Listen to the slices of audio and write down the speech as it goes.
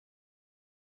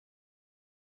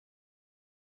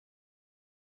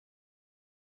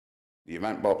The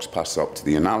event box passes up to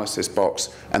the analysis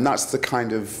box, and that's the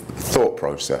kind of thought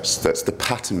process. That's the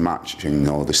pattern matching,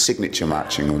 or the signature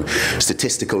matching, or the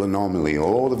statistical anomaly,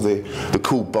 or all of the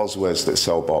cool buzzwords that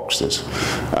sell boxes.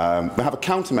 We have a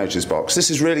countermeasures box. This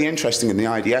is really interesting in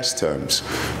the IDS terms,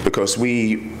 because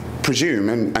we presume,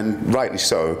 and rightly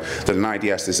so, that an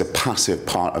IDS is a passive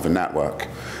part of a network.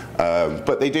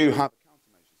 But they do have a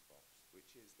countermeasures box, which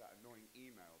is that annoying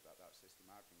email that system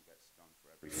admin gets done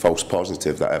for every false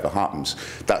positive that ever happens.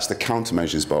 That's the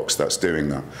countermeasures box that's doing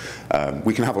that.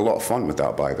 We can have a lot of fun with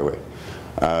that, by the way.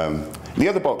 The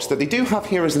other box that they do have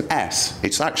here is an S.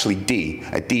 It's actually D,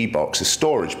 a D box, a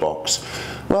storage box.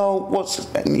 Well,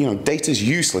 data's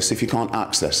useless if you can't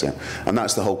access it, and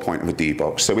that's the whole point of a D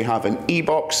box. So we have an E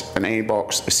box, an A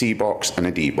box, a C box, and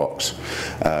a D box.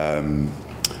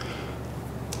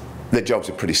 Their jobs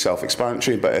are pretty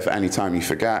self-explanatory, but if at any time you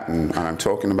forget and I'm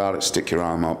talking about it, stick your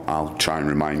arm up, I'll try and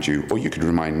remind you, or you could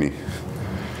remind me.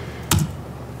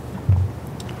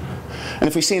 And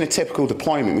if we see in a typical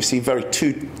deployment, we see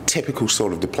two typical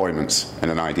sort of deployments in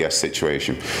an IDS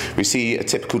situation. We see a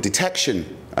typical detection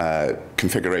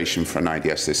configuration for an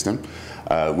IDS system,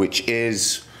 which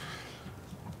is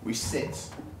we sit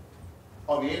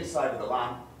on the inside of the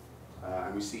LAN,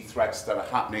 and we see threats that are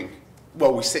happening.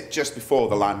 Well, we sit just before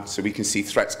the LAN, so we can see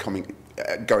threats going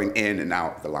in and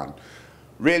out of the LAN.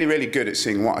 Really, really good at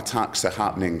seeing what attacks are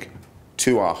happening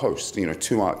to our host,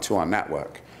 to our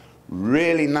network.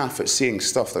 Really naff at seeing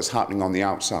stuff that's happening on the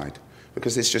outside,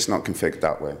 because it's just not configured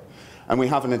that way. And we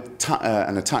have an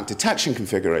attack detection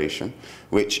configuration,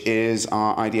 which is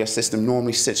our IDS system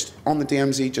normally sits on the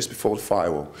DMZ just before the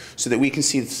firewall, so that we can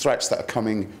see the threats that are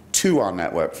coming to our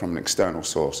network from external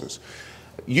sources.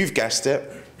 You've guessed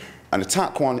it, an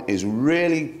attack one is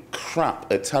really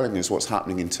crap at telling us what's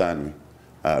happening internally.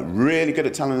 Really good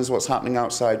at telling us what's happening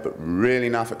outside, but really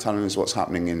naff at telling us what's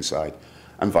happening inside,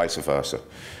 and vice versa.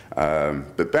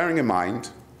 But bearing in mind,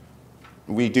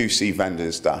 we do see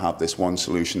vendors that have this one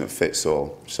solution that fits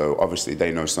all. So obviously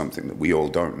they know something that we all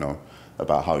don't know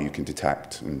about how you can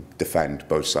detect and defend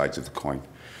both sides of the coin.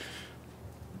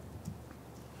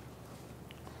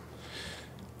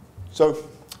 So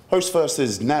host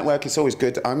versus network, it's always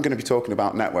good. I'm going to be talking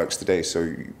about networks today, so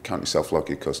you count yourself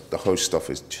lucky, because the host stuff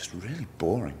is just really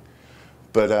boring.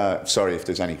 But sorry if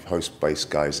there's any host-based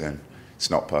guys in. It's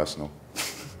not personal.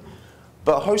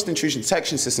 But a host intrusion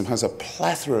detection system has a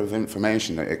plethora of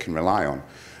information that it can rely on.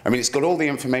 I mean, it's got all the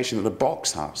information that a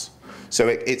box has. So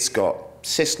it's got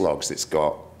syslogs, it's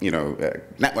got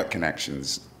network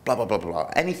connections, blah, blah, blah, blah.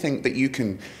 Anything that you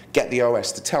can get the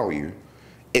OS to tell you,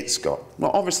 it's got.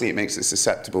 Well, obviously it makes it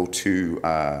susceptible to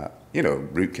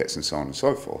rootkits and so on and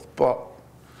so forth. But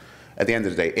at the end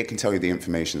of the day, it can tell you the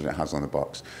information that it has on the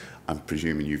box. I'm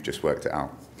presuming you've just worked it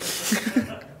out.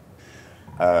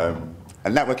 A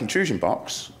network intrusion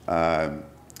box,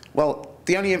 well,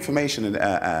 the only information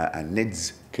a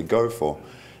NIDS could go for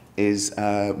is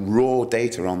raw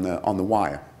data on the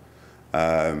wire,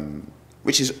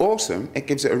 which is awesome. It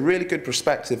gives it a really good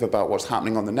perspective about what's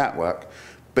happening on the network,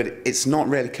 but it's not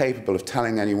really capable of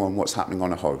telling anyone what's happening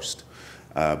on a host.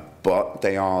 But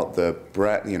they are the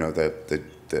breadth,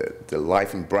 the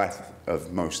life and breadth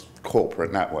of most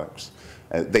corporate networks.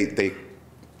 They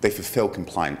fulfill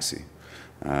compliancy.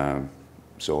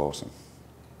 So awesome.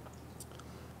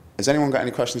 Has anyone got any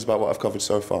questions about what I've covered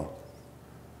so far?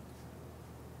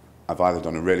 I've either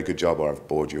done a really good job or I've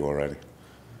bored you already.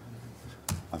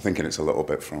 I'm thinking it's a little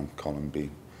bit from column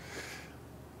B.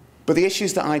 But the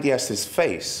issues that IDSs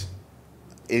face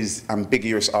is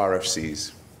ambiguous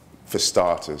RFCs, for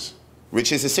starters,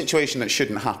 which is a situation that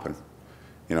shouldn't happen.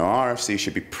 RFC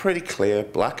should be pretty clear,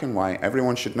 black and white,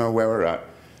 everyone should know where we're at,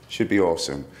 should be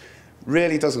awesome.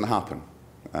 Really doesn't happen.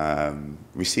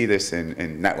 We see this in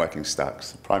networking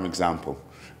stacks. A prime example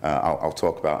I'll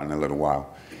talk about in a little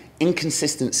while.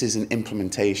 Inconsistencies in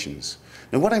implementations.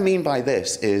 Now what I mean by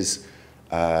this is,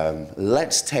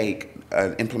 let's take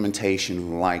an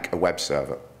implementation like a web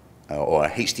server or a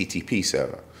HTTP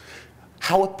server.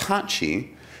 How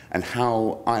Apache and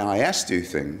how IIS do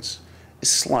things is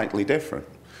slightly different.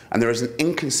 And there is an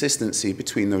inconsistency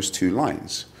between those two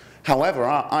lines. However,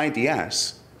 our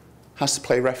IDS has to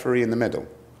play referee in the middle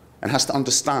and has to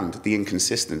understand the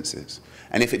inconsistencies.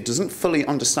 And if it doesn't fully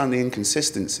understand the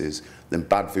inconsistencies, then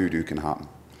bad voodoo can happen.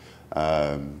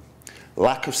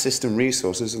 Lack of system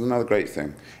resources is another great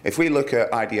thing. If we look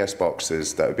at IDS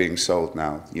boxes that are being sold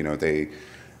now,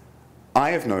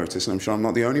 I have noticed, and I'm sure I'm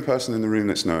not the only person in the room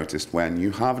that's noticed, when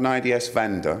you have an IDS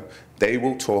vendor, they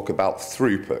will talk about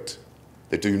throughput.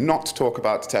 They do not talk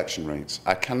about detection rates.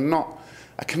 I cannot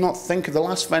think of the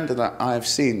last vendor that I've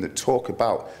seen that talk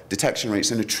about detection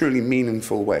rates in a truly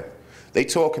meaningful way. They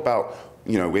talk about,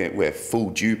 you know, we're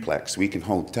full duplex, we can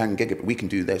hold 10 gigabit, we can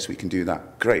do this, we can do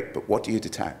that. Great, but what do you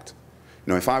detect?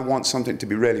 You know, if I want something to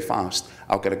be really fast,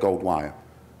 I'll get a gold wire.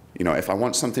 You know, if I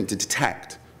want something to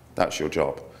detect, that's your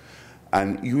job.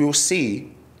 And you will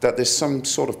see that there's some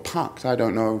sort of pact, I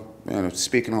don't know, you know,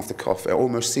 speaking off the cuff, it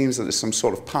almost seems that there's some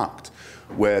sort of pact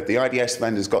where the IDS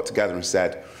vendors got together and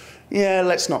said, yeah,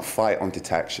 let's not fight on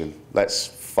detection, let's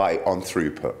fight on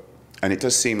throughput. And it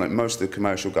does seem like most of the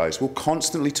commercial guys will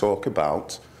constantly talk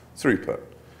about throughput.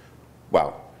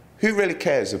 Well, who really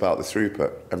cares about the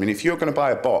throughput? I mean, if you're going to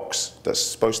buy a box that's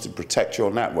supposed to protect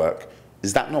your network,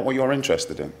 is that not what you're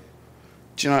interested in?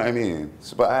 Do you know what I mean?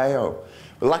 It's about I/O.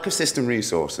 The lack of system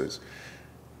resources.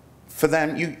 For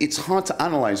them, it's hard to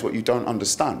analyze what you don't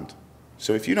understand.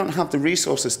 So if you don't have the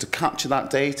resources to capture that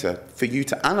data for you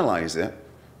to analyze it,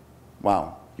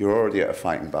 wow, you're already at a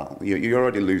fighting battle. You're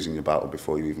already losing your battle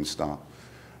before you even start.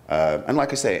 And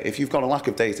like I say, if you've got a lack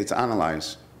of data to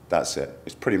analyze, that's it.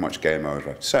 It's pretty much game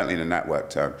over, certainly in a network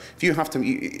term. If you have to,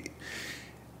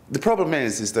 the problem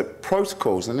is that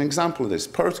protocols, an example of this,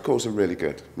 protocols are really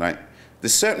good, right?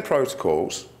 There's certain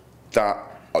protocols that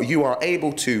you are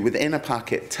able to, within a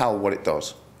packet, tell what it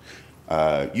does.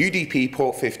 UDP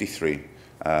port 53,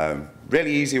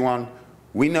 really easy one.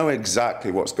 We know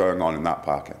exactly what's going on in that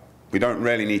packet. We don't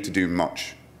really need to do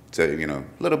much to, you know,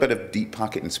 a little bit of deep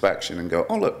packet inspection and go,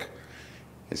 oh, look,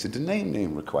 it's a domain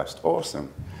name request,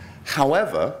 awesome.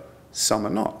 However, some are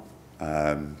not.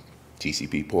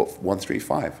 TCP port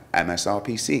 135,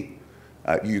 MSRPC.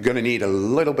 You're going to need a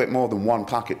little bit more than one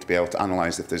packet to be able to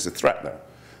analyze if there's a threat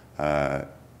there.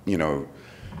 You know,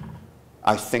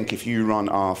 I think if you run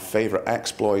our favorite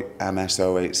exploit,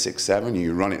 MS0867,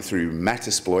 you run it through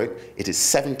Metasploit, it is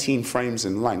 17 frames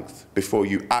in length before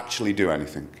you actually do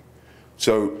anything.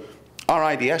 So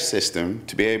our IDS system,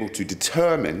 to be able to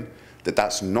determine that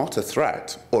that's not a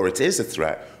threat, or it is a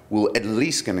threat, will at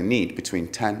least going to need between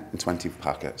 10 and 20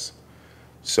 packets.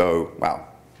 So, wow,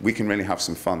 we can really have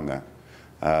some fun there.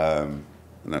 And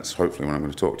that's hopefully what I'm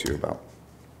going to talk to you about.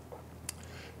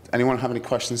 Anyone have any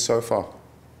questions so far?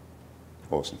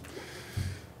 Awesome.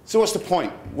 So what's the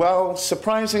point? Well,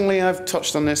 surprisingly, I've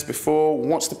touched on this before.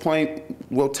 What's the point?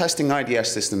 Well, testing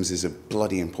IDS systems is a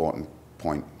bloody important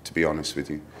point, to be honest with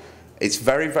you. It's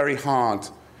very, very hard.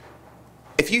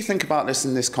 If you think about this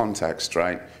in this context,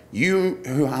 right, you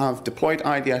who have deployed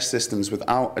IDS systems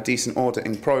without a decent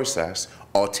auditing process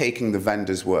are taking the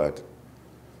vendor's word.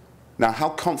 Now, how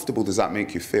comfortable does that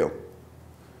make you feel?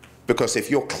 Because if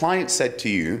your client said to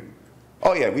you,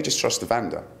 oh yeah, we just trust the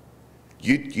vendor,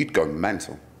 you'd go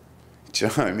mental. Do you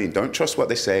know what I mean? Don't trust what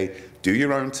they say, do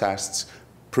your own tests,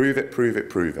 prove it, prove it,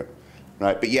 prove it.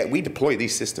 Right? But yet we deploy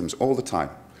these systems all the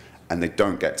time, and they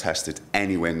don't get tested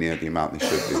anywhere near the amount they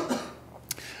should be.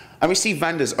 And we see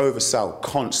vendors oversell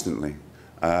constantly.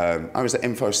 I was at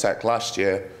InfoSec last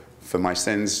year for my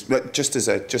sins, just as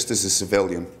a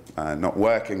civilian, not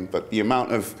working, but the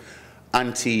amount of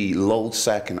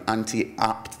anti-lulsec and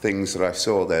anti-apt things that I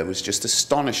saw there was just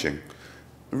astonishing,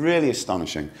 really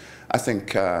astonishing. I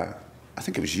think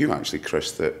it was you actually,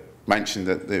 Chris, that mentioned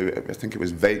that I think it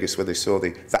was Vegas where they saw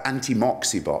the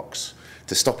anti-Moxie box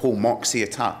to stop all Moxie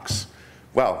attacks.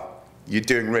 Well, you're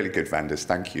doing really good, vendors.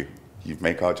 Thank you. You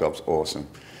make our jobs awesome.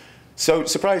 So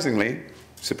surprisingly,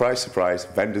 surprise, surprise,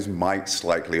 vendors might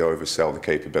slightly oversell the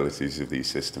capabilities of these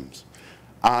systems.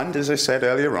 And as I said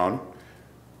earlier on,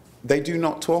 they do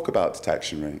not talk about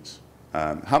detection rates.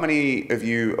 How many of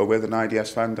you are with an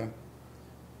IDS vendor?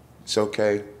 It's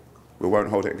okay. We won't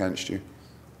hold it against you.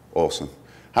 Awesome.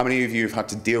 How many of you have had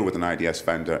to deal with an IDS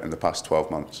vendor in the past 12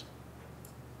 months?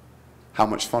 How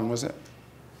much fun was it?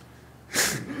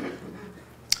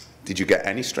 Did you get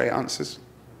any straight answers?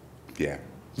 Yeah.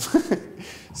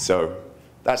 So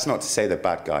that's not to say they're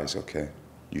bad guys, okay?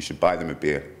 You should buy them a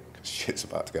beer, because shit's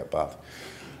about to get bad.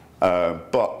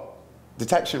 But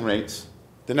detection rates,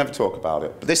 they never talk about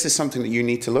it. But this is something that you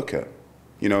need to look at.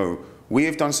 You know, we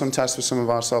have done some tests with some of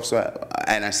our software.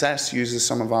 NSS uses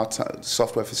some of our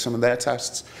software for some of their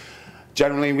tests.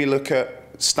 Generally, we look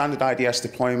at standard IDS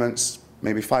deployments,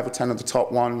 maybe 5 or 10 of the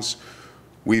top ones.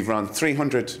 We've run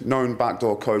 300 known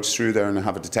backdoor codes through there and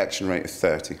have a detection rate of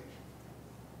 30.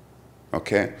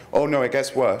 Okay? Oh no, it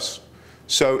gets worse.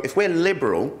 So if we're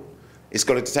liberal, it's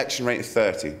got a detection rate of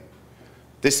 30.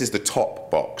 This is the top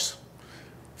box.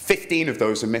 15 of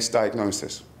those are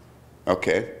misdiagnosis.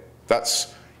 Okay?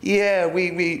 That's, yeah,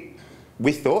 we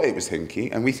thought it was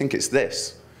hinky and we think it's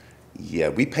this. Yeah,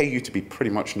 we pay you to be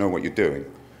pretty much know what you're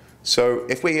doing. So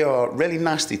if we are really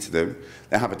nasty to them,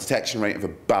 they have a detection rate of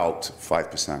about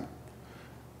 5%.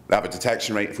 They have a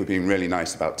detection rate, if we're being really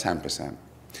nice, about 10%.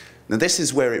 Now this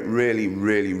is where it really,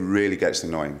 really, really gets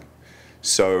annoying.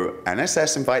 So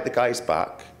NSS invite the guys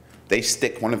back, they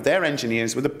stick one of their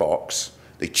engineers with a box,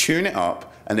 they tune it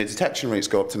up, and the detection rates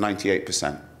go up to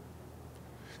 98%.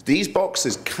 These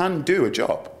boxes can do a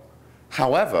job.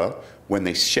 However, when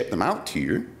they ship them out to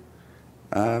you,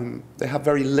 they have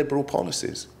very liberal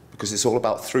policies because it's all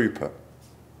about throughput.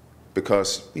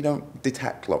 Because we don't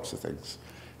detect lots of things,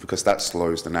 because that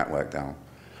slows the network down.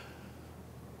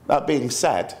 That being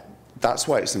said, that's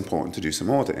why it's important to do some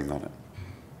auditing on it.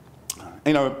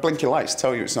 You know, blink your lights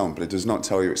tell you it's on, but it does not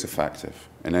tell you it's effective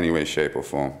in any way, shape, or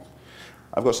form.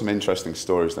 I've got some interesting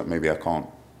stories that maybe I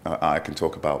can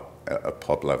talk about at a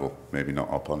pod level, maybe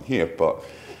not up on here, but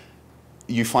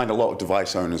you find a lot of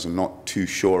device owners are not too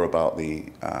sure about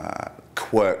the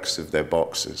quirks of their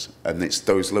boxes, and it's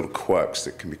those little quirks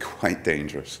that can be quite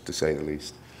dangerous, to say the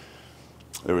least.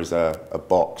 There is a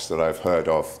box that I've heard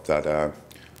of that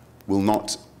will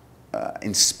not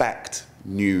inspect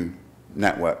new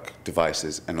network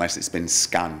devices unless it's been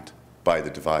scanned by the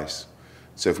device.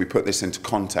 So if we put this into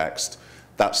context,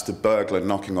 that's the burglar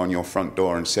knocking on your front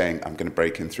door and saying, I'm going to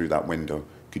break in through that window.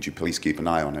 Could you please keep an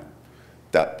eye on it?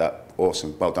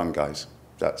 Awesome. Well done, guys.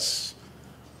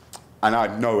 And I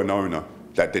know an owner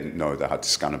that didn't know they had to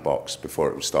scan a box before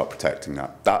it would start protecting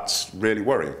that. That's really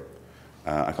worrying.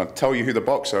 I can't tell you who the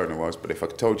box owner was, but if I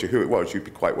told you who it was, you'd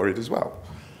be quite worried as well.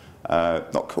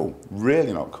 Not cool.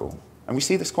 Really not cool. And we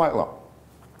see this quite a lot.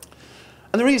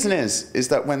 And the reason is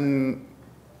that when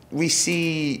we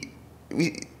see,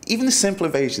 even the simple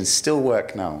evasions still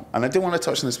work now. And I do want to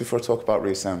touch on this before I talk about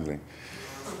reassembly.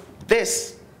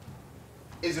 This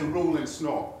is a rule in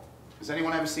snort. Has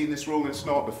anyone ever seen this rule in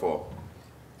snort before?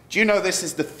 Do you know this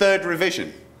is the 3rd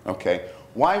revision? Okay.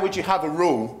 Why would you have a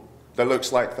rule that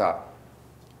looks like that?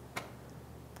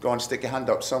 Go on, stick your hand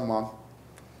up, someone.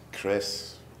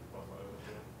 Chris.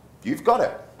 You've got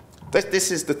it.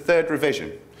 This is the 3rd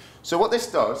revision. So what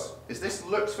this does is this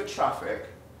looks for traffic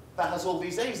that has all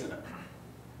these A's in it.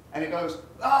 And it goes,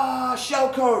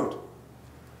 shellcode.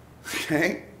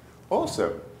 Okay,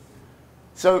 awesome.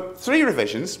 So 3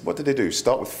 revisions, what did they do?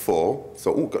 Start with 4.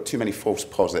 Thought, oh, got too many false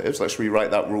positives. Let's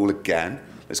rewrite that rule again.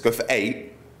 Let's go for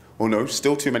 8. Oh no,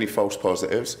 still too many false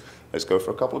positives. Let's go for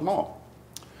a couple more.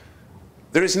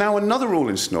 There is now another rule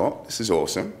in snort. This is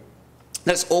awesome.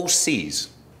 That's all C's.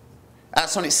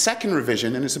 That's on its 2nd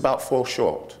revision, and it's about 4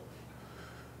 short.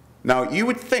 Now, you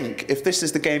would think, if this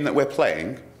is the game that we're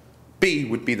playing, B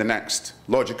would be the next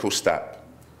logical step.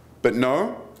 But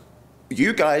no,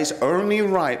 you guys only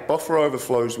write buffer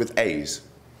overflows with A's,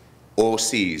 or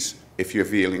C's, if you're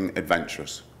feeling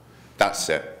adventurous. That's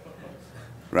it.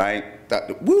 Right?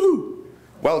 Woohoo!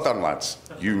 Well done, lads.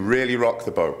 You really rock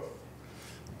the boat.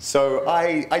 So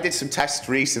I did some tests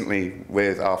recently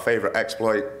with our favorite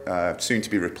exploit, soon to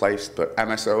be replaced, but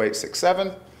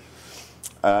MS0867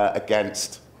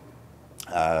 against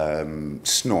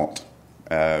snort.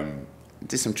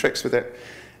 Did some tricks with it,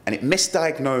 and it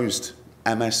misdiagnosed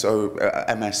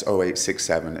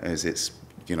MS0867 as its,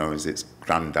 as its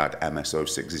granddad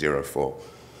MS0604.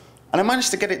 And I managed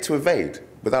to get it to evade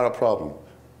without a problem.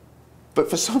 But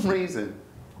for some reason,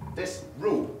 this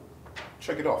rule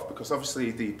triggered off, because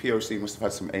obviously the POC must have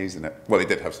had some A's in it. Well, they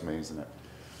did have some A's in it.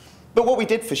 But what we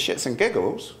did for shits and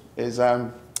giggles is,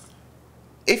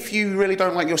 if you really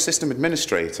don't like your system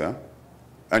administrator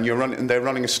and they're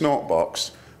running a snort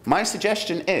box, my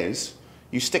suggestion is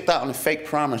you stick that on a fake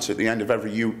parameter at the end of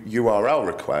every URL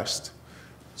request.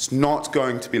 It's not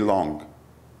going to be long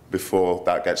before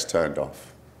that gets turned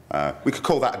off. We could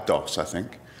call that a DOS, I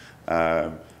think.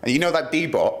 And you know that D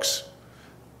box,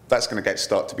 that's going to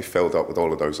start to be filled up with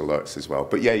all of those alerts as well.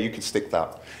 But yeah, you can stick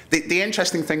that. The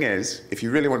interesting thing is, if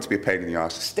you really want to be a pain in the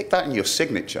arse, stick that in your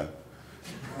signature.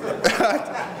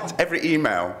 Every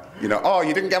email, oh,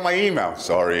 you didn't get my email.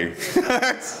 Sorry.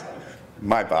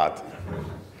 My bad.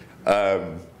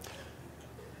 But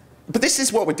this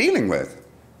is what we're dealing with.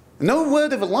 No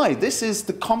word of a lie. This is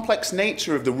the complex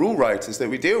nature of the rule writers that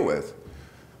we deal with.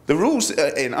 The rules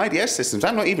in IDS systems,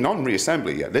 I'm not even on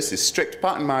reassembly yet. This is strict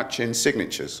pattern matching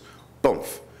signatures. Boom.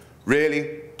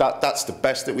 Really, that's the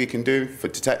best that we can do for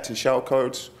detecting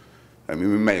shellcodes. I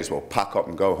mean, we may as well pack up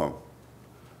and go home.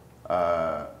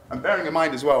 And bearing in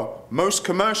mind as well, most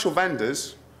commercial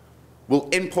vendors will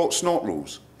import snort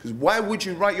rules. Because why would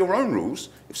you write your own rules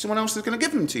if someone else is going to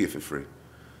give them to you for free?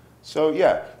 So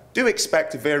yeah, do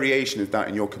expect a variation of that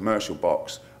in your commercial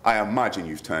box. I imagine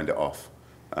you've turned it off,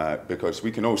 because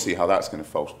we can all see how that's going to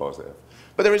false positive.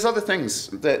 But But there is other things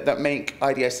that make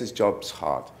IDS's jobs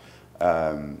hard.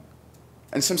 And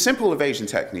some simple evasion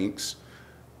techniques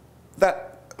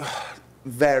that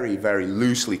very, very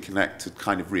loosely connect to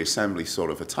kind of reassembly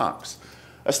sort of attacks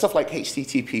are stuff like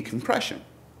HTTP compression.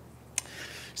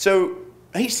 So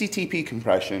HTTP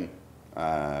compression,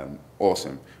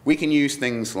 awesome. We can use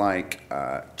things like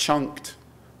chunked.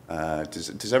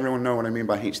 Does everyone know what I mean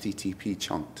by HTTP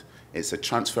chunked? It's a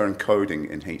transfer encoding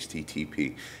in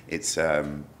HTTP. It's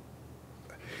a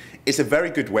very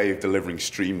good way of delivering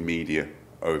stream media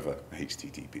over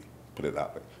HTTP, put it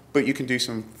that way. But you can do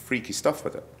some freaky stuff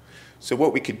with it. So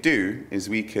what we could do is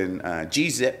we can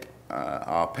gzip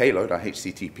our payload, our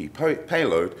HTTP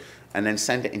payload, and then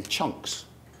send it in chunks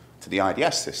to the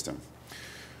IDS system.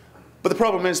 But the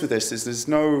problem is with this is there's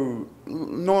no,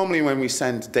 normally when we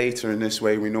send data in this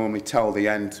way, we normally tell the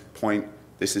end point,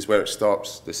 this is where it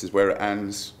stops, this is where it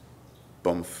ends,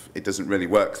 bump. It doesn't really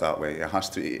work that way. It has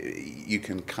to, you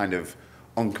can kind of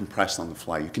uncompress on the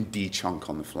fly, you can de-chunk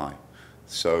on the fly.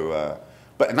 So,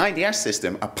 but an IDS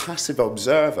system, a passive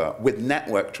observer with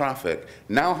network traffic,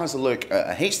 now has a look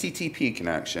at a HTTP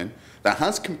connection that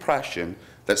has compression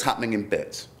that's happening in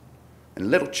bits, in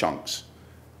little chunks.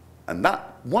 And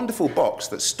that wonderful box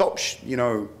that stops, you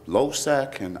know,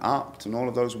 lowsec and apt and all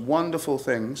of those wonderful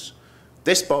things,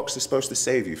 this box is supposed to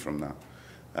save you from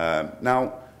that.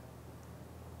 Now,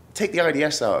 take the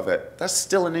IDS out of it, that's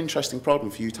still an interesting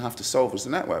problem for you to have to solve as a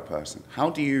network person.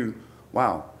 How do you,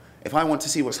 wow, if I want to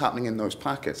see what's happening in those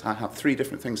packets, I have 3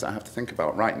 different things that I have to think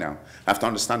about right now. I have to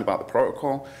understand about the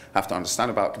protocol, I have to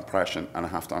understand about compression, and I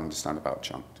have to understand about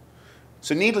chunked.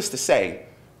 So needless to say,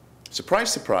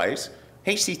 surprise, surprise,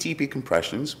 HTTP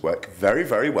compressions work very,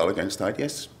 very well against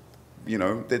IDS. You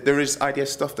know, there is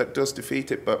IDS stuff that does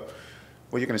defeat it, but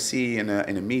what you're going to see in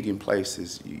a medium place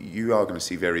is you are going to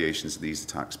see variations of these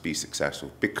attacks be successful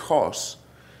because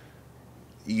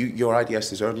your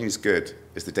IDS is only as good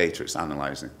as the data it's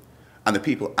analyzing. And the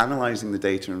people analyzing the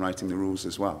data and writing the rules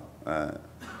as well.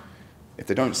 If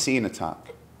they don't see an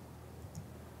attack,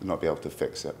 they'll not be able to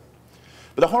fix it.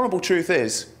 But the horrible truth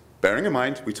is, bearing in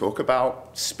mind, we talk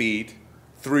about speed,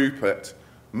 throughput.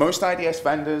 Most IDS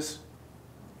vendors,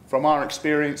 from our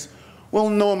experience, will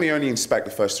normally only inspect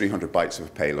the first 300 bytes of a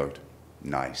payload.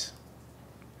 Nice.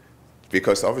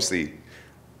 Because obviously,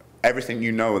 everything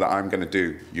you know that I'm going to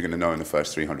do, you're going to know in the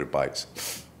first 300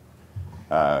 bytes.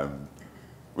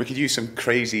 We could use some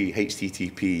crazy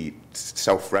HTTP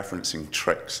self-referencing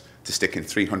tricks to stick in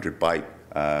 300 byte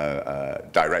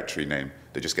directory name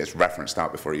that just gets referenced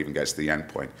out before it even gets to the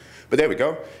endpoint. But there we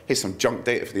go. Here's some junk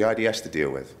data for the IDS to deal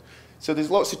with. So there's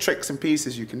lots of tricks and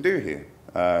pieces you can do here.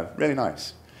 Really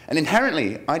nice. And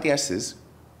inherently, IDSs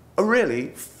are really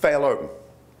fail open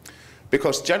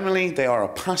because generally they are a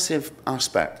passive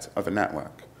aspect of a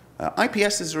network.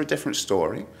 IPSs are a different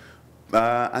story.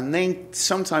 And they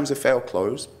sometimes are fail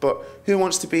closed, but who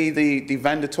wants to be the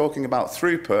vendor talking about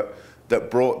throughput that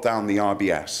brought down the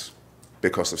RBS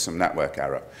because of some network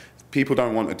error? People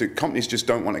don't want to do, companies just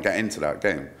don't want to get into that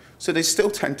game. So they still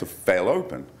tend to fail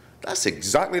open. That's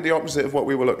exactly the opposite of what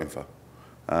we were looking for.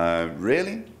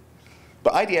 Really?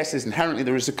 But IDSs inherently,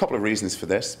 there is a couple of reasons for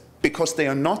this. Because they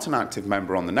are not an active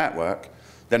member on the network,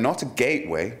 they're not a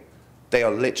gateway, they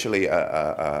are literally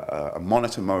a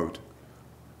monitor mode.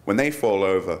 When they fall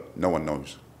over, no one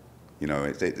knows. You know,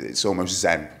 it's almost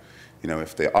Zen. You know,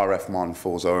 if the RF mon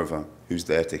falls over, who's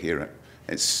there to hear it?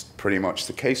 It's pretty much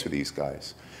the case with these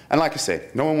guys. And like I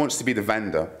say, no one wants to be the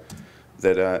vendor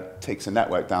that takes a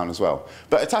network down as well.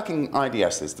 But attacking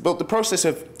IDSs, the process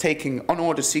of taking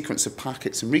unordered sequence of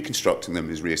packets and reconstructing them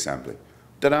is reassembly.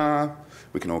 Ta-da!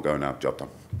 We can all go now, job done.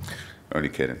 Only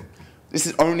kidding. This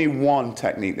is only one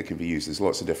technique that can be used. There's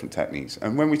lots of different techniques.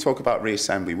 And when we talk about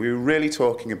reassembly, we're really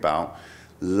talking about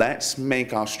let's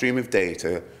make our stream of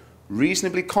data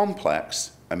reasonably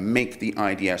complex and make the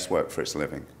IDS work for its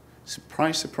living.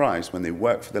 Surprise, surprise, when they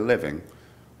work for the living,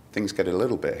 things get a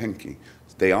little bit hinky.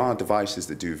 They are devices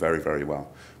that do very, very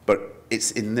well. But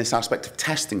it's in this aspect of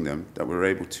testing them that we're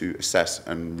able to assess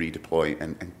and redeploy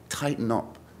and tighten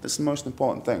up. That's the most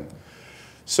important thing.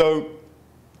 So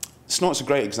Snort's a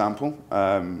great example.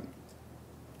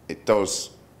 It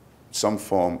does some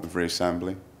form of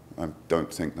reassembly. I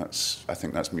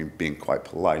think that's me being quite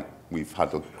polite. We've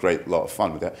had a great lot of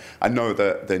fun with it. I know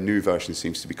that the new version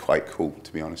seems to be quite cool,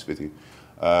 to be honest with you.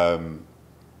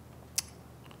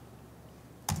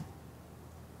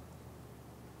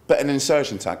 But an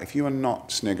insertion attack, if you are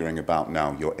not sniggering about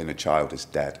now, your inner child is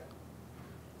dead.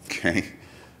 Okay?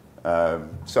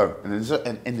 So an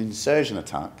insertion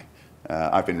attack,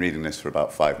 I've been reading this for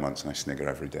about 5 months and I snigger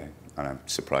every day. And I'm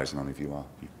surprised none of you are.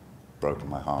 You've broken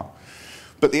my heart.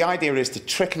 But the idea is to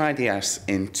trick an IDS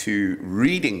into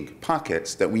reading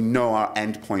packets that we know our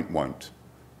endpoint won't.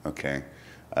 Okay.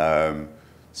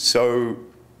 So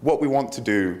what we want to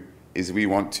do is we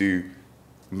want to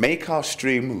make our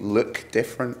stream look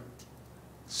different,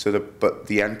 so that, but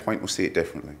the endpoint will see it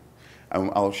differently. And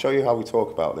I'll show you how we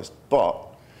talk about this.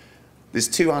 But there's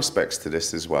two aspects to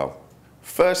this as well.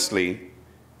 Firstly,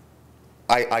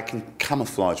 I can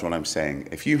camouflage what I'm saying.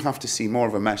 If you have to see more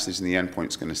of a message than the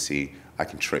endpoint's going to see, I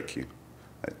can trick you,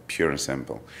 pure and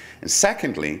simple. And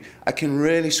secondly, I can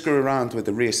really screw around with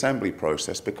the reassembly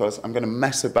process because I'm going to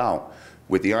mess about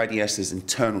with the IDS's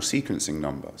internal sequencing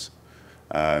numbers.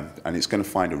 And it's going to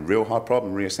find a real hard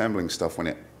problem reassembling stuff when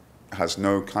it has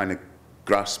no kind of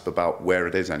grasp about where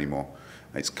it is anymore.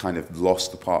 It's kind of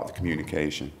lost the part of the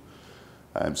communication.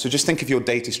 So just think of your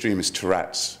data stream as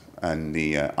Tourette's, and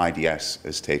the IDS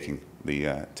is taking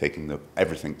the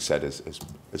everything said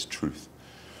as truth.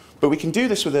 But we can do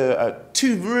this with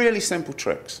two really simple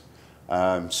tricks.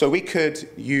 So we could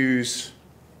use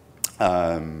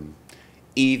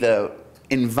either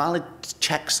invalid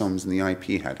checksums in the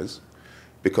IP headers,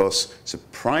 because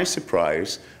surprise,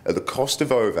 surprise, at the cost of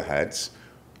overheads,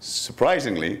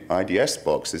 surprisingly, IDS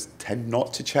boxes tend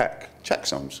not to check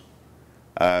checksums.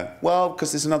 Well,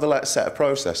 because there's another set of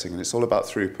processing, and it's all about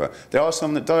throughput. There are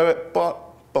some that do it, but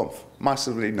boom,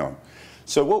 massively no.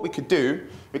 So what we could do,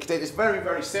 we could take this very,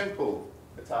 very simple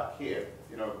attack here.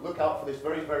 You know, look out for this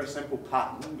very, very simple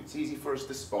pattern. It's easy for us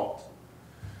to spot.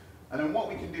 And then what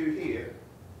we can do here,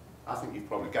 I think you've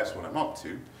probably guessed what I'm up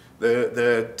to.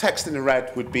 The text in the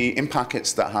red would be in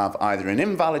packets that have either an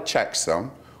invalid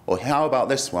checksum, or how about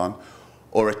this one,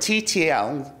 or a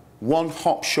TTL one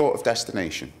hop short of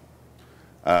destination.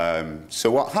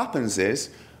 So what happens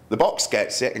is the box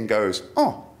gets it and goes,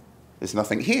 oh, there's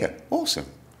nothing here. Awesome.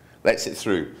 Lets it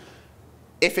through.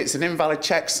 If it's an invalid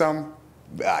checksum,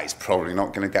 it's probably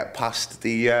not going to get past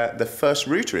the first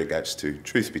router it gets to,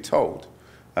 truth be told.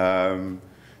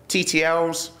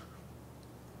 TTLs,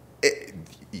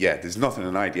 yeah, there's nothing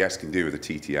an IDS can do with a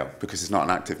TTL because it's not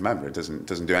an active member. It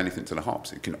doesn't do anything to the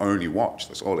hops. It can only watch.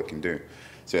 That's all it can do.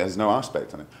 So it has no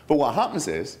aspect on it. But what happens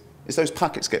is those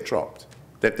packets get dropped.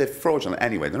 They're fraudulent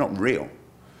anyway. They're not real.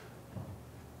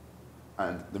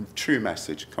 And the true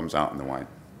message comes out in the white.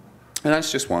 And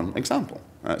that's just one example.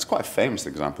 It's quite a famous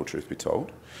example, truth be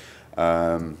told.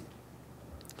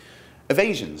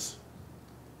 Evasions.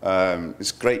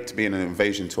 It's great to be in an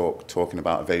evasion talk talking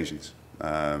about evasions.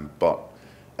 But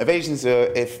evasions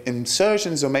are, if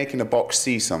insertions are making a box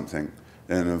see something,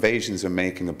 then evasions are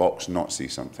making a box not see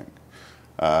something.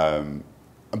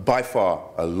 By far,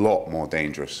 a lot more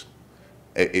dangerous.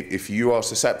 If you are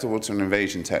susceptible to an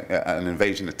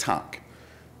invasion attack,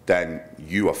 then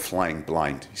you are flying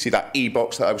blind. You see that E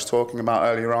box that I was talking about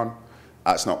earlier on?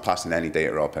 That's not passing any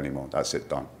data up anymore. That's it,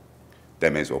 done. They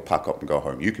may as well pack up and go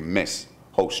home. You can miss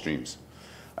whole streams.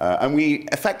 And we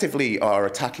effectively are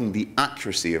attacking the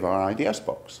accuracy of our IDS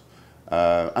box.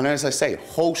 And as I say,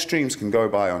 whole streams can go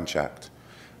by unchecked.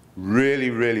 Really,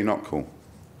 really not cool.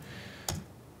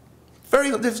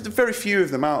 There's very few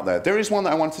of them out there. There is one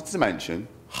that I wanted to mention.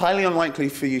 Highly unlikely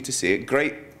for you to see it.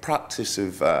 Great practice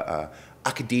of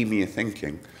academia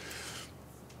thinking.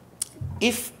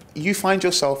 If you find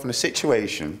yourself in a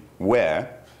situation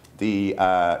where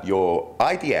your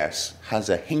IDS has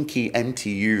a hinky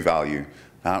MTU value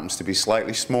that happens to be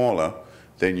slightly smaller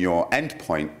than your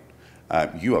endpoint,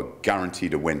 you are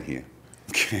guaranteed a win here.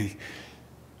 Okay?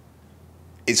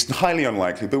 It's highly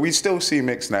unlikely, but we still see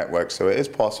mixed networks, so it is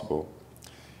possible.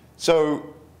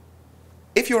 So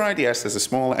if your IDS has a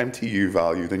smaller MTU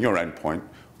value than your endpoint,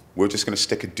 we're just going to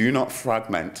stick a do not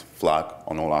fragment flag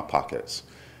on all our packets,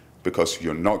 because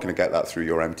you're not going to get that through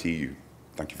your MTU.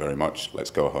 Thank you very much. Let's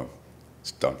go home.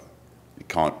 It's done. You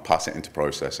can't pass it into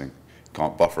processing. You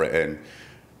can't buffer it in.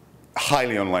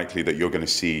 Highly unlikely that you're going to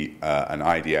see an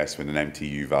IDS with an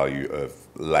MTU value of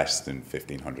less than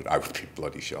 1,500. I would be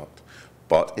bloody shocked.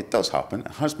 But it does happen.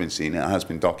 It has been seen. It has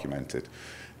been documented.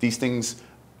 These things,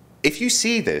 if you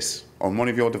see this on one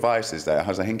of your devices that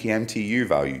has a hinky MTU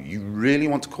value, you really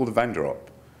want to call the vendor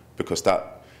up, because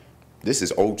this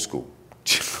is old school.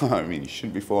 I mean, you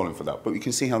shouldn't be falling for that. But you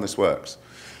can see how this works.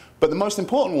 But the most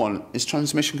important one is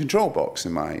transmission control box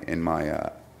in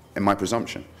my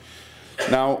presumption.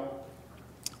 Now,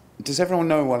 does everyone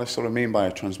know what I sort of mean by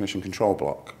a transmission control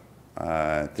block?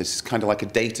 This is kind of like a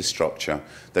data structure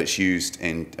that's used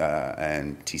in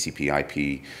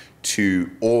TCP/IP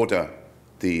to order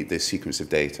the sequence of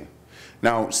data.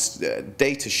 Now,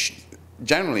 data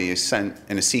generally is sent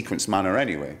in a sequence manner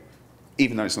anyway,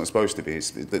 even though it's not supposed to be.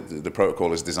 The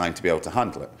protocol is designed to be able to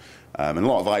handle it. And a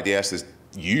lot of IDSs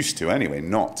used to anyway,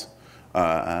 not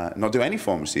do any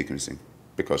form of sequencing,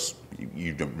 because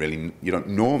you don't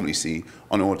normally see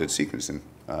unordered sequencing,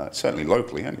 certainly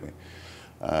locally anyway.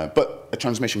 But a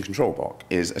transmission control block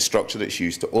is a structure that's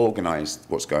used to organize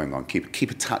what's going on,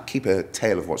 keep a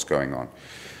tail of what's going on.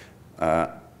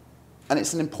 And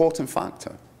it's an important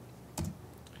factor.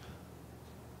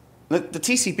 The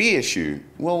TCB issue,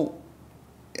 well,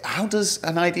 how does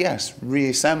an IDS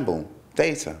reassemble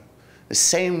data? The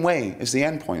same way as the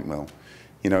endpoint will.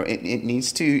 You know, it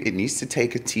needs to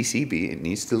take a TCB, it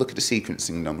needs to look at the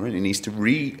sequencing number, and it needs to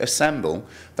reassemble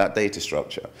that data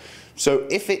structure. So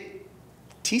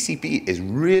TCB is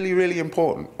really, really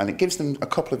important, and it gives them a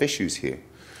couple of issues here.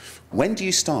 When do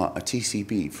you start a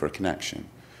TCB for a connection?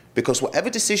 Because whatever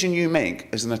decision you make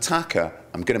as an attacker,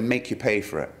 I'm going to make you pay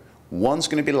for it. One's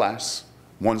going to be less,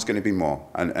 one's going to be more.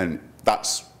 And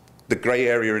that's the gray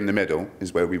area in the middle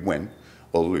is where we win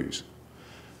or lose.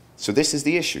 So this is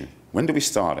the issue. When do we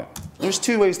start it? There's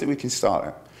two ways that we can start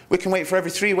it. We can wait for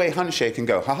every three-way handshake and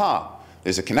go, ha-ha,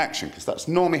 there's a connection, because that's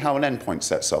normally how an endpoint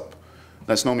sets up.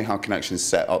 That's normally how connections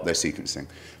set up their sequencing,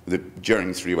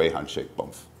 during three-way handshake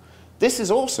bump. This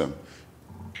is awesome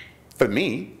for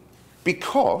me,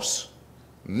 because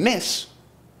miss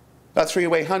that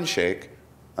three-way handshake,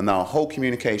 and our whole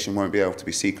communication won't be able to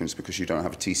be sequenced because you don't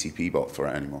have a TCP bot for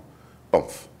it anymore.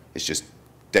 Bump. It's just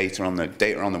data on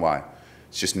the wire.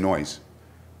 It's just noise.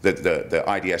 The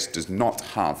IDS does not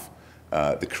have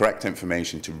the correct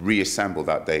information to reassemble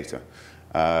that data.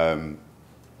 And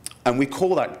we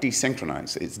call that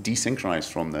desynchronized. It's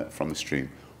desynchronized from the stream.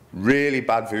 Really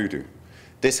bad voodoo.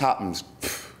 This happens,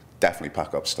 definitely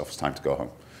pack up stuff. It's time to go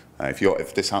home.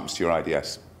 If this happens to your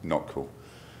IDS, not cool.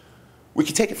 We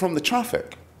can take it from the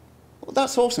traffic. Well,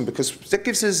 that's awesome, because that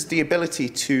gives us the ability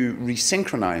to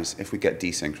resynchronize if we get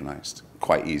desynchronized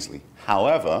quite easily.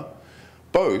 However,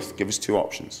 both give us two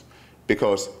options,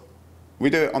 because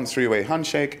we do it on three-way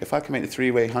handshake. If I can make the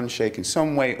three-way handshake in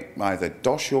some way, either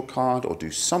DOS your card or do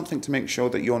something to make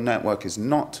sure that your network is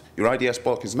not, your IDS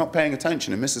block is not paying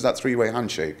attention and misses that three-way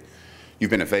handshake, you've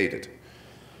been evaded.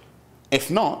 If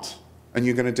not, and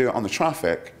you're going to do it on the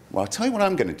traffic, well, I'll tell you what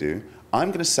I'm going to do. I'm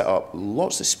going to set up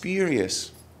lots of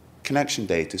spurious connection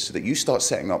data so that you start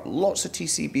setting up lots of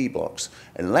TCB blocks,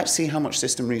 and let's see how much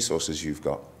system resources you've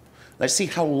got. Let's see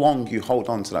how long you hold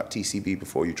on to that TCB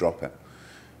before you drop it.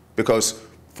 Because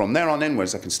from there on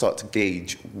inwards, I can start to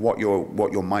gauge what your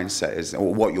mindset is,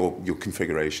 or what your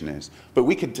configuration is. But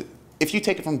we could, if you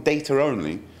take it from data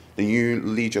only, then you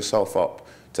lead yourself up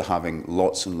to having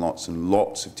lots and lots and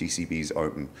lots of TCBs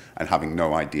open and having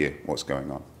no idea what's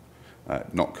going on.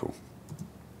 Not cool.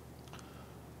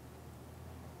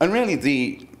 And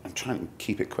really, I'm trying to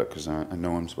keep it quick because I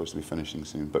know I'm supposed to be finishing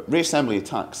soon, but reassembly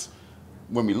attacks,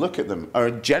 when we look at them,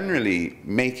 are generally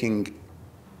making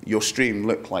your stream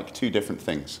look like two different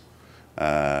things,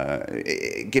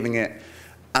 giving it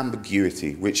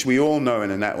ambiguity, which we all know in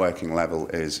a networking level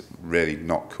is really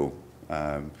not cool.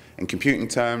 In computing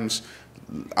terms,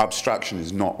 abstraction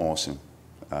is not awesome.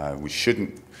 We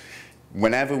shouldn't,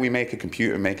 whenever we make a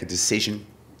computer make a decision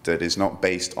that is not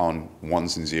based on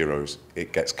ones and zeros,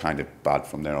 it gets kind of bad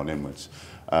from there on inwards.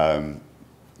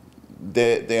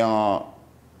 There are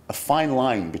a fine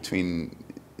line between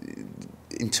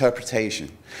interpretation.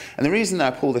 And the reason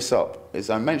that I pull this up is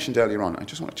I mentioned earlier on, I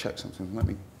just want to check something. Let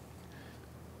me,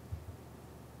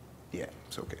 yeah,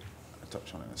 it's okay. I'll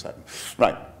touch on it in a second.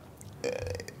 Right,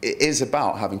 it is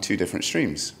about having two different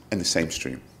streams in the same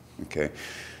stream, okay?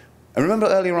 And remember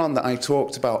earlier on that I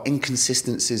talked about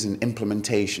inconsistencies in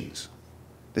implementations.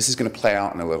 This is going to play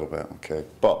out in a little bit, okay?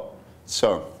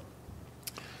 So,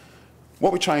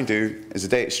 what we try and do is a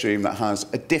data stream that has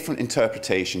a different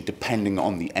interpretation depending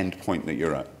on the endpoint that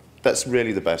you're at. That's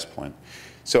really the best point.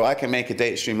 So I can make a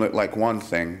data stream look like one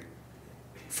thing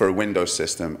for a Windows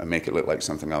system and make it look like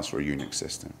something else for a Unix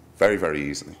system. Very, very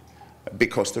easily.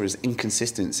 Because there is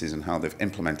inconsistencies in how they've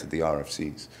implemented the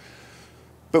RFCs.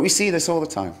 But we see this all the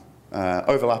time.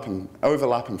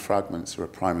 Overlapping fragments are a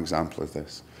prime example of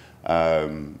this.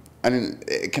 And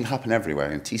it can happen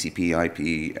everywhere, in TCP,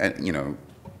 IP, and, you know,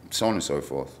 so on and so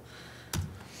forth.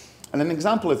 And an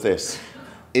example of this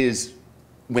is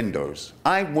Windows.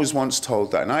 I was once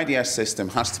told that an IDS system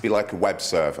has to be like a web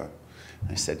server.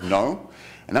 I said, no,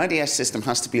 an IDS system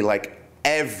has to be like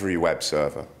every web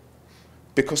server.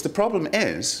 Because the problem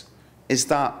is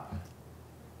that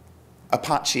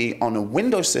Apache on a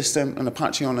Windows system and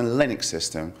Apache on a Linux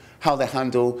system, how they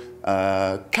handle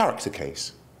character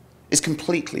case is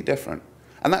completely different.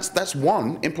 And that's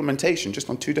one implementation just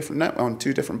on two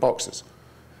different boxes.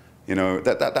 You know,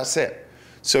 that's it.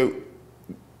 So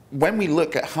when we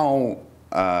look at how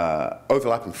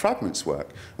overlapping fragments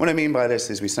work. What I mean by this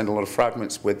is we send a lot of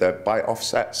fragments with their byte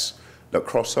offsets that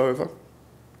cross over.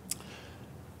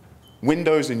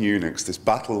 Windows and Unix, this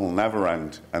battle will never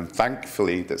end, and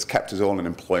thankfully that's kept us all in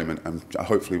employment, and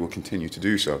hopefully will continue to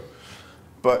do so.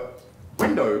 But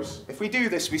Windows, if we do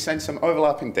this, we send some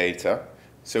overlapping data.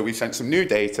 So we send some new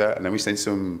data, and then we send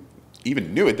some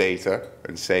even newer data,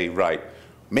 and say, right,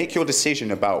 make your decision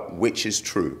about which is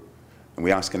true. And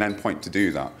we ask an endpoint to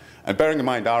do that. And bearing in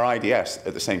mind, our IDS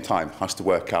at the same time has to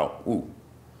work out, ooh,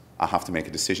 I have to make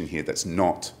a decision here that's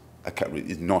not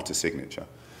a signature.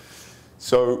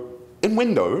 So in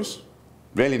Windows,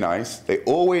 really nice, they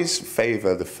always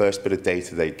favor the first bit of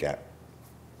data they get.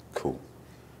 Cool.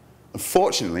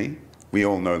 Unfortunately, we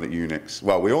all know that Unix,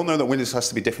 well, we all know that Windows has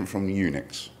to be different from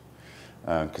Unix,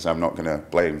 because I'm not going to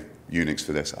blame Unix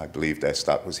for this. I believe their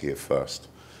stack was here first,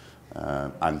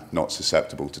 and not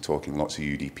susceptible to talking lots of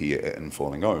UDP at it and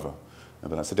falling over.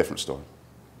 But that's a different story.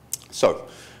 So,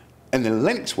 in the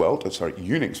Linux world,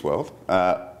 Unix world,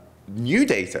 new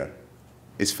data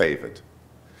is favored.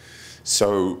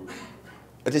 So,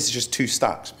 this is just 2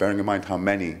 stacks, bearing in mind how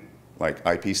many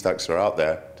IP stacks are out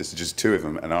there. This is just 2 of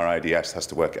them, and our IDS has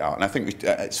to work it out. And I think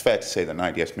it's fair to say that an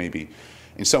IDS maybe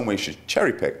in some ways should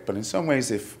cherry pick, but in some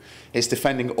ways if it's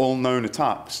defending all known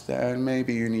attacks, then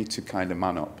maybe you need to kind of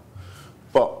man up.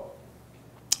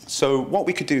 So what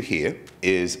we could do here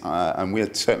is, and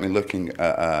we're certainly looking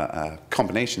at a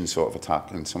combination sort of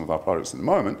attack in some of our products at the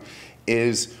moment,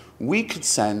 is we could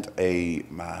send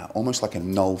almost like a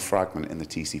null fragment in the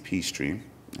TCP stream.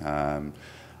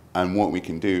 And what we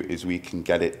can do is we can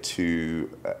get it to,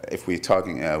 if we're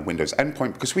targeting a Windows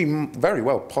endpoint, because we very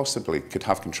well possibly could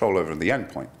have control over the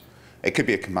endpoint. It could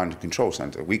be a command and control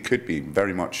center. We could be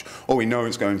very much, or we know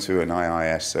it's going to an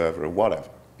IIS server or whatever.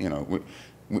 You know,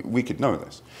 we could know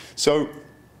this. So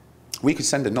we could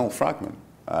send a null fragment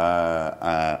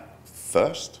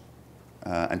first,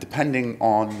 and depending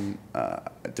on,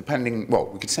 well,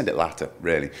 we could send it later,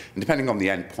 really. And depending on the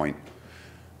endpoint,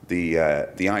 the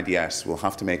IDS will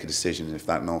have to make a decision if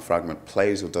that null fragment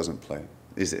plays or doesn't play.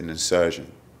 Is it an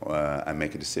insertion? And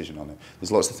make a decision on it.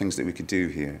 There's lots of things that we could do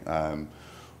here.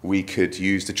 We could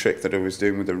use the trick that I was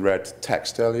doing with the red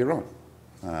text earlier on.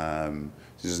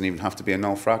 It doesn't even have to be a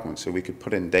null fragment. So we could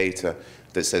put in data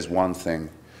that says one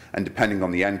thing, and depending on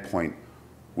the endpoint,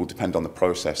 will depend on the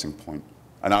processing point.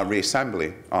 And our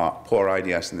reassembly, our poor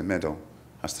IDS in the middle,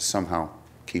 has to somehow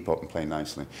keep up and play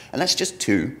nicely. And that's just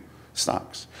 2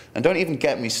 stacks. And don't even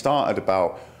get me started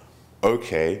about,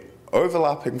 okay,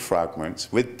 overlapping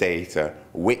fragments with data,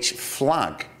 which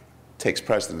flag takes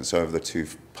precedence over the 2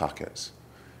 packets?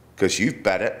 Because you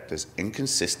bet it, there's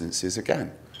inconsistencies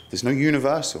again. There's no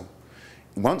universal.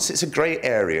 Once it's a gray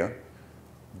area,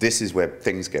 this is where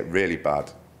things get really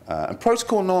bad. And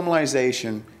protocol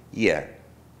normalization, yeah.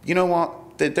 You know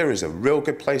what? There is a real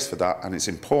good place for that, and it's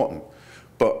important.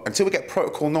 But until we get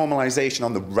protocol normalization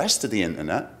on the rest of the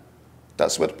internet,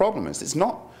 that's where the problem is. It's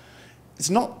not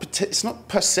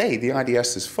per se the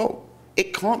IDS's fault.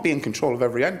 It can't be in control of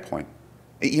every endpoint.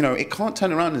 It can't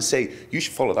turn around and say, you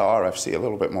should follow the RFC a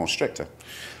little bit more stricter.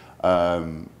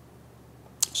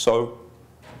 So,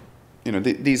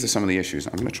 these are some of the issues.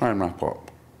 I'm going to try and wrap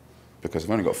up, because I've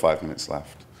only got 5 minutes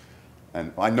left.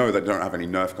 And I know they don't have any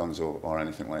Nerf guns or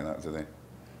anything like that, do they?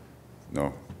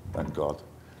 No, thank God.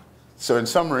 So in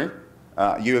summary,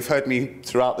 you have heard me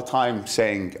throughout the time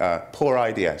saying, poor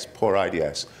IDS, poor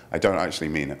IDS. I don't actually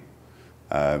mean it.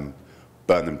 Burn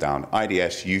them down.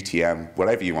 IDS, UTM,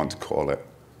 whatever you want to call it.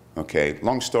 Okay,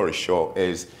 long story short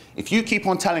is, if you keep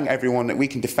on telling everyone that we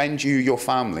can defend you, your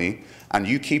family, and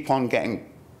you keep on getting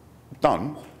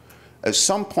done, at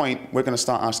some point we're going to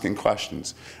start asking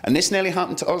questions. And this nearly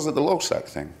happened to us at the LowSec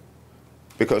thing.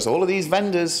 Because all of these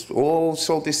vendors all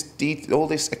sold all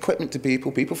this equipment to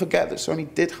people. People forget that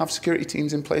Sony did have security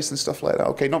teams in place and stuff like that.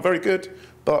 Okay, not very good,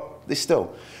 but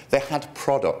they had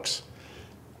products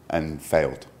and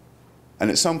failed. And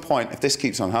at some point, if this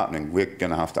keeps on happening, we're going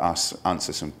to have to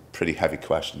answer some pretty heavy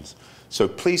questions. So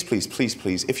please, please, please,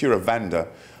 please, if you're a vendor,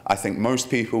 I think most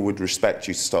people would respect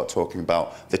you to start talking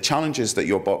about the challenges that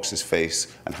your boxes face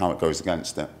and how it goes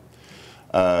against it.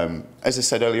 As I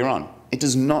said earlier on, it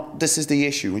does not, this is the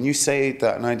issue. When you say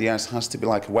that an IDS has to be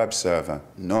like a web server,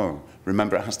 no.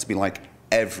 Remember, it has to be like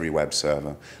every web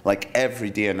server, like every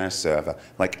DNS server,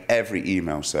 like every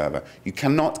email server. You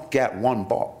cannot get one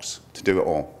box to do it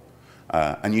all.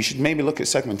 And you should maybe look at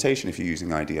segmentation if you're using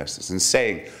IDSs and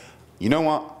saying, you know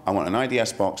what, I want an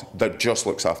IDS box that just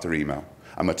looks after email.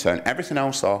 I'm going to turn everything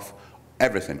else off,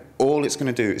 everything. All it's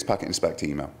going to do is packet inspect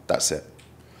email. That's it.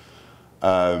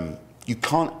 You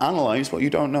can't analyze what you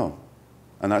don't know.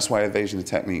 And that's why evasion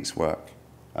techniques work.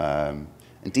 And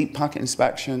deep packet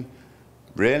inspection,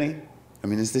 really? I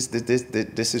mean, is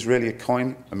this is really a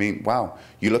coin? I mean, wow,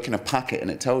 you look in a packet and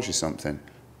it tells you something.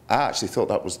 I actually thought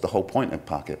that was the whole point of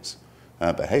packets,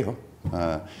 but hey-ho.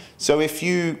 So if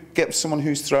you get someone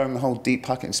who's throwing the whole deep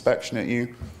packet inspection at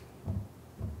you,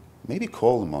 maybe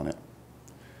call them on it.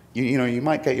 You know, you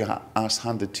might get your ass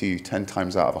handed to you 10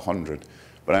 times out of 100,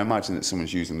 but I imagine that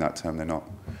someone's using that term, they're not.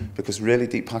 Because really,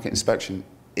 deep packet inspection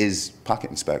is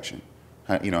packet inspection.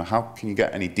 You know, how can you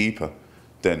get any deeper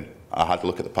than I had to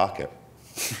look at the packet?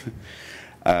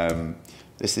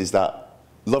 This is that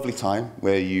lovely time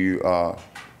where you are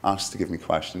asked to give me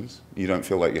questions. You don't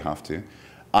feel like you have to.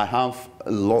 I have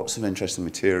lots of interesting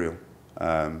material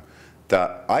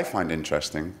that I find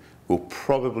interesting. Will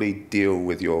probably deal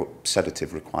with your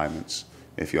sedative requirements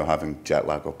if you're having jet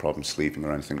lag or problem sleeping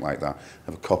or anything like that. I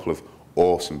have a couple of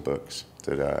awesome books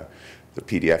that the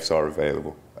PDFs are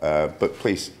available. But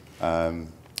please,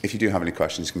 if you do have any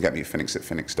questions, you can get me at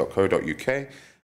finix@finix.co.uk.